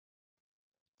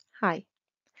Hi,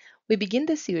 we begin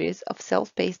the series of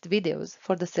self-paced videos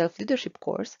for the Self-Leadership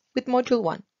course with Module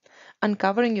 1,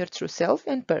 Uncovering Your True Self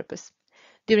and Purpose.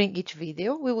 During each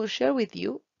video, we will share with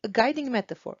you a guiding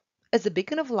metaphor as a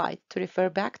beacon of light to refer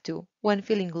back to when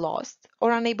feeling lost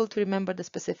or unable to remember the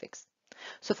specifics.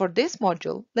 So for this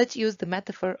module, let's use the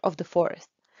metaphor of the forest.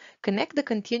 Connect the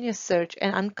continuous search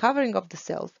and uncovering of the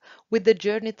self with the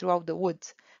journey throughout the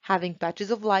woods, having patches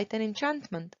of light and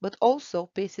enchantment, but also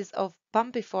pieces of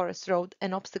bumpy forest road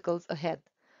and obstacles ahead,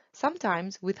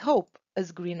 sometimes with hope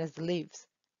as green as the leaves,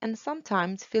 and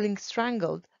sometimes feeling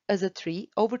strangled as a tree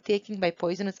overtaken by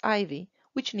poisonous ivy,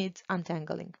 which needs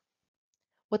untangling.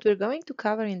 What we're going to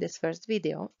cover in this first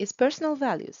video is personal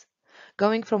values,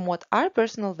 going from what are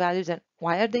personal values and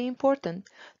why are they important,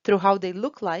 through how they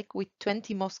look like with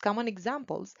 20 most common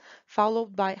examples,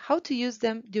 followed by how to use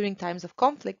them during times of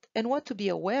conflict and what to be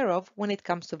aware of when it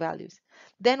comes to values.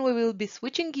 Then we will be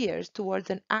switching gears towards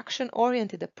an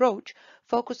action-oriented approach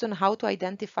focused on how to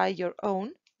identify your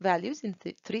own values in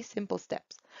three simple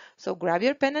steps. So grab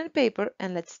your pen and paper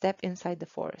and let's step inside the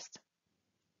forest.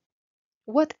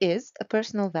 What is a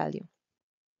personal value?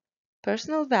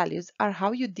 Personal values are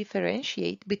how you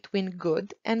differentiate between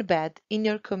good and bad in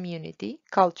your community,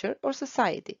 culture, or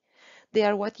society. They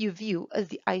are what you view as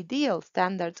the ideal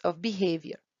standards of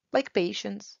behavior, like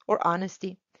patience or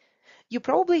honesty. You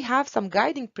probably have some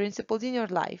guiding principles in your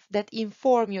life that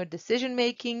inform your decision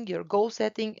making, your goal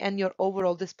setting, and your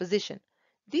overall disposition.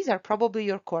 These are probably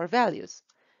your core values.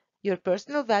 Your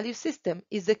personal value system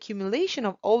is the accumulation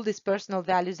of all these personal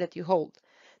values that you hold.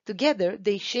 Together,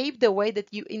 they shape the way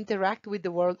that you interact with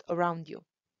the world around you.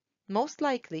 Most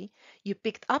likely, you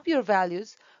picked up your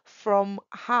values from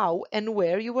how and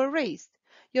where you were raised.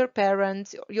 Your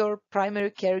parents, your primary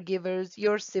caregivers,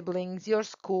 your siblings, your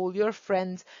school, your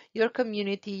friends, your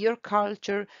community, your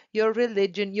culture, your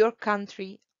religion, your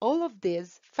country, all of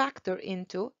these factor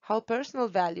into how personal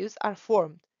values are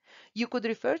formed. You could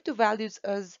refer to values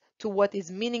as to what is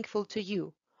meaningful to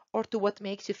you, or to what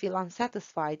makes you feel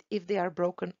unsatisfied if they are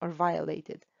broken or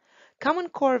violated. Common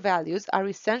core values are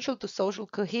essential to social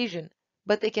cohesion,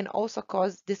 but they can also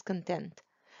cause discontent.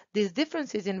 These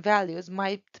differences in values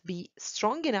might be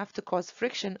strong enough to cause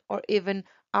friction or even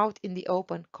out in the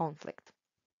open conflict.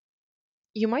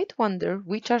 You might wonder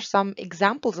which are some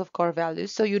examples of core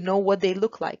values so you know what they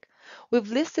look like. We've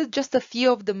listed just a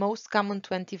few of the most common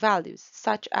 20 values,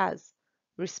 such as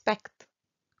respect,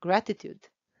 gratitude,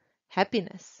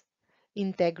 happiness,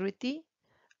 integrity,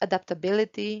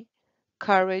 adaptability,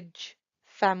 courage,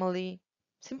 family,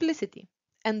 simplicity,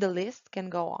 and the list can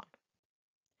go on.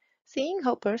 Seeing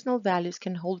how personal values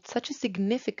can hold such a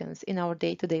significance in our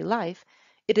day-to-day life,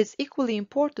 it is equally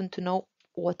important to know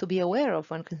what to be aware of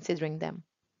when considering them.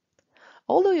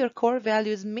 Although your core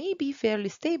values may be fairly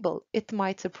stable, it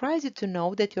might surprise you to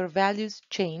know that your values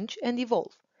change and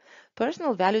evolve.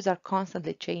 Personal values are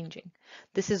constantly changing.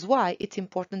 This is why it's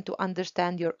important to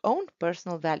understand your own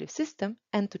personal value system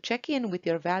and to check in with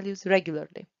your values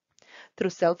regularly.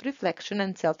 Through self-reflection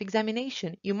and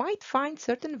self-examination, you might find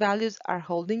certain values are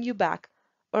holding you back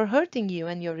or hurting you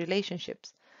and your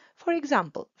relationships. For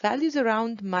example, values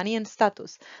around money and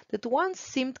status that once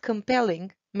seemed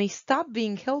compelling may stop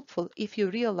being helpful if you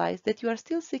realize that you are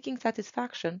still seeking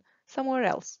satisfaction somewhere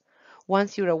else.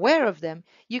 Once you're aware of them,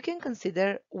 you can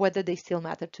consider whether they still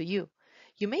matter to you.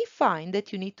 You may find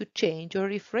that you need to change or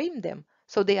reframe them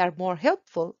so they are more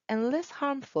helpful and less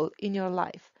harmful in your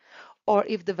life. Or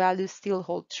if the values still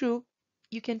hold true,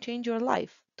 you can change your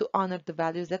life to honor the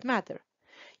values that matter.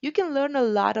 You can learn a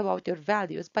lot about your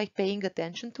values by paying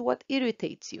attention to what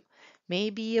irritates you.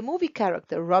 Maybe a movie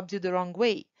character rubs you the wrong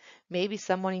way. Maybe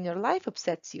someone in your life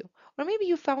upsets you. Or maybe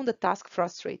you found a task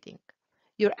frustrating.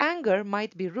 Your anger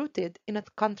might be rooted in a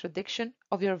contradiction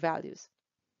of your values.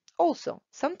 Also,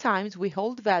 sometimes we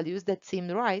hold values that seem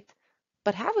right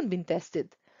but haven't been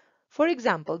tested. For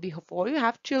example, before you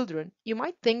have children, you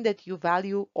might think that you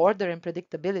value order and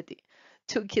predictability.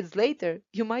 2 kids later,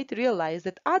 you might realize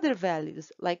that other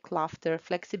values like laughter,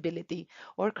 flexibility,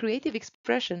 or creative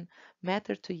expression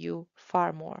matter to you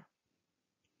far more.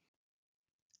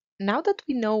 Now that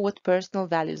we know what personal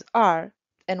values are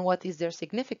and what is their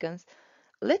significance,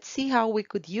 let's see how we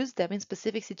could use them in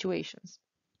specific situations,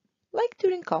 like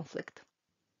during conflict.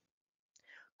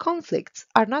 Conflicts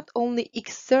are not only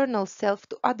external self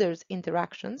to others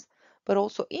interactions, but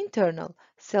also internal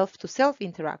self to self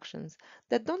interactions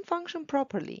that don't function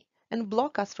properly and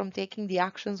block us from taking the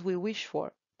actions we wish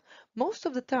for. Most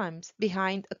of the times,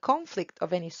 behind a conflict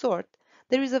of any sort,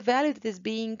 there is a value that is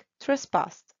being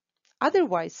trespassed.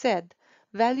 Otherwise said,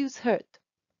 values hurt.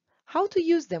 How to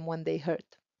use them when they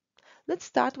hurt? Let's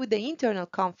start with the internal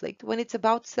conflict when it's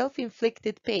about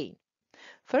self-inflicted pain.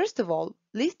 First of all,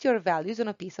 list your values on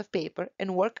a piece of paper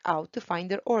and work out to find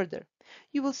their order.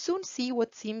 You will soon see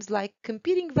what seems like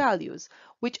competing values,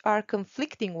 which are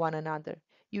conflicting one another.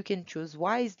 You can choose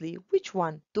wisely which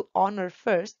one to honor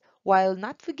first while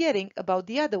not forgetting about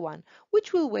the other one,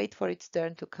 which will wait for its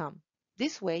turn to come.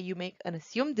 This way, you make an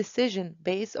assumed decision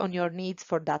based on your needs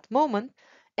for that moment,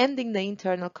 ending the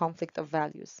internal conflict of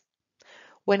values.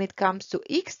 When it comes to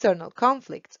external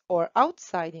conflicts or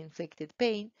outside inflicted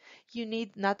pain, you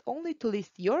need not only to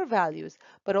list your values,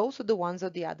 but also the ones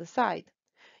of the other side.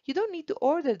 You don't need to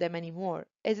order them anymore,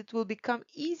 as it will become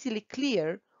easily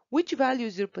clear which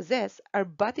values you possess are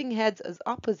butting heads as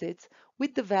opposites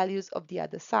with the values of the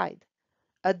other side.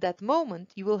 At that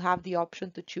moment, you will have the option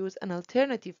to choose an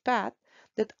alternative path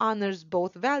that honors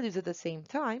both values at the same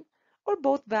time or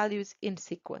both values in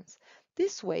sequence.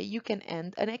 This way, you can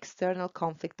end an external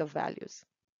conflict of values.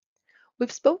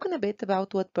 We've spoken a bit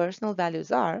about what personal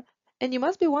values are, and you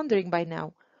must be wondering by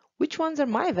now, which ones are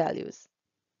my values?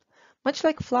 Much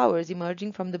like flowers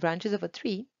emerging from the branches of a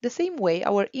tree, the same way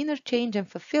our inner change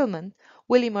and fulfillment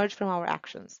will emerge from our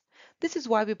actions. This is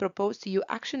why we propose to you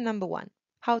action number one,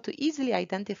 how to easily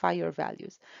identify your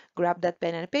values. Grab that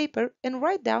pen and paper and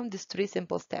write down these three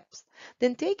simple steps.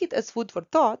 Then take it as food for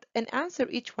thought and answer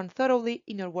each one thoroughly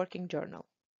in your working journal.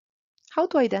 How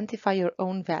to identify your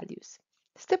own values.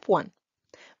 Step 1.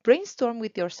 Brainstorm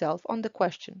with yourself on the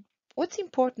question, what's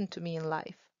important to me in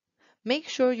life? Make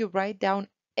sure you write down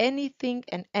anything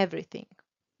and everything.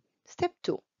 Step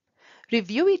 2.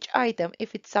 Review each item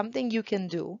if it's something you can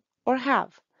do or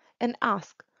have and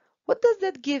ask, what does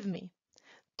that give me?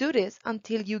 Do this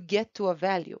until you get to a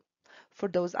value. For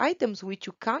those items which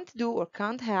you can't do or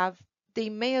can't have, they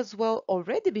may as well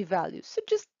already be values, so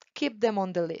just keep them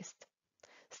on the list.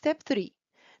 Step 3.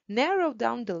 Narrow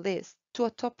down the list to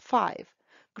a top 5,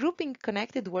 grouping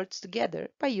connected words together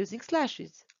by using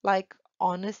slashes, like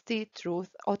honesty,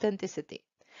 truth, authenticity.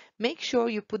 Make sure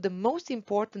you put the most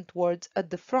important words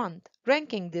at the front,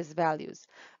 ranking these values.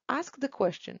 Ask the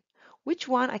question, which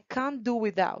one I can't do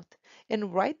without,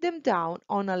 and write them down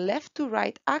on a left to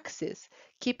right axis,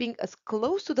 keeping as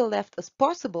close to the left as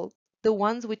possible the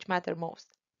ones which matter most.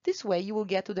 This way you will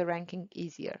get to the ranking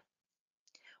easier.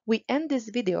 We end this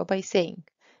video by saying,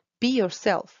 be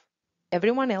yourself.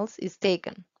 Everyone else is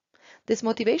taken. This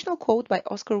motivational quote by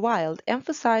Oscar Wilde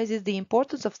emphasizes the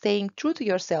importance of staying true to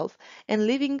yourself and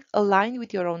living aligned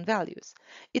with your own values.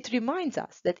 It reminds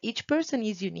us that each person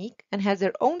is unique and has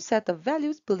their own set of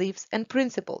values, beliefs, and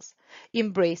principles.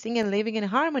 Embracing and living in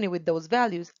harmony with those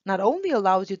values not only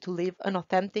allows you to live an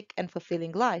authentic and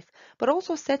fulfilling life, but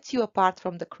also sets you apart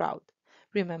from the crowd.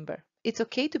 Remember, it's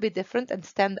okay to be different and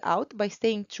stand out by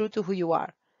staying true to who you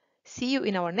are. See you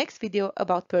in our next video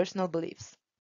about personal beliefs.